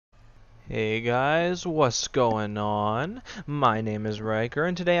Hey guys, what's going on? My name is Riker,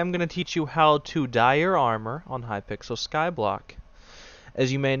 and today I'm going to teach you how to dye your armor on hypixel skyblock.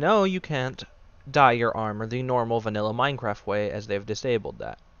 As you may know, you can't dye your armor the normal vanilla Minecraft way, as they've disabled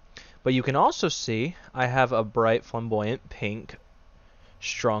that. But you can also see I have a bright flamboyant pink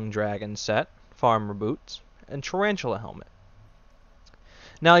strong dragon set, farmer boots, and tarantula helmet.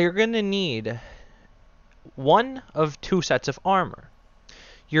 Now you're going to need one of two sets of armor.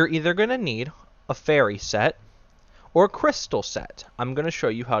 You're either going to need a fairy set or a crystal set. I'm going to show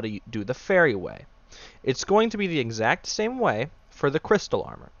you how to do the fairy way. It's going to be the exact same way for the crystal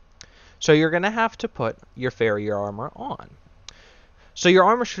armor. So you're going to have to put your fairy armor on. So your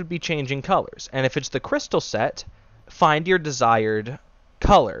armor should be changing colors. And if it's the crystal set, find your desired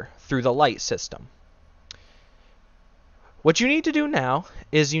color through the light system. What you need to do now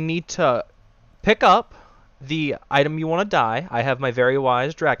is you need to pick up the item you want to dye. I have my Very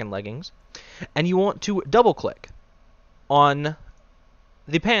Wise Dragon Leggings. And you want to double click on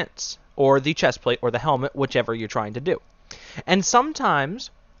the pants or the chest plate or the helmet, whichever you're trying to do. And sometimes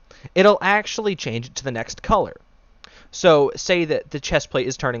it'll actually change it to the next color. So say that the chest plate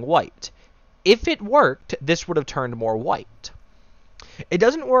is turning white. If it worked, this would have turned more white. It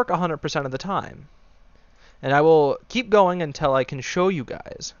doesn't work 100% of the time. And I will keep going until I can show you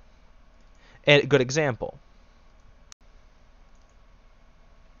guys a good example.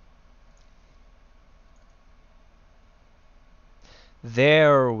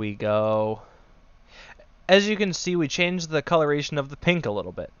 There we go. As you can see, we changed the coloration of the pink a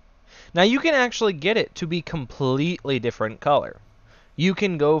little bit. Now you can actually get it to be completely different color. You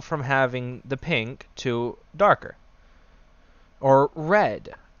can go from having the pink to darker or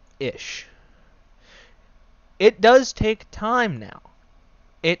red-ish. It does take time now.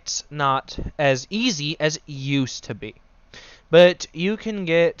 It's not as easy as it used to be. But you can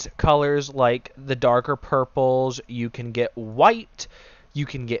get colors like the darker purples, you can get white, you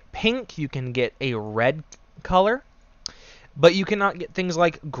can get pink, you can get a red color. But you cannot get things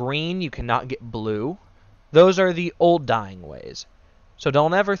like green, you cannot get blue. Those are the old dyeing ways. So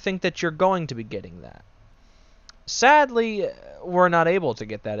don't ever think that you're going to be getting that. Sadly, we're not able to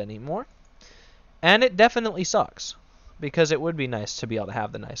get that anymore. And it definitely sucks, because it would be nice to be able to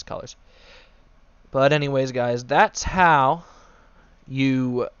have the nice colors. But anyways, guys, that's how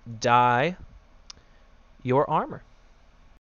you dye your armor.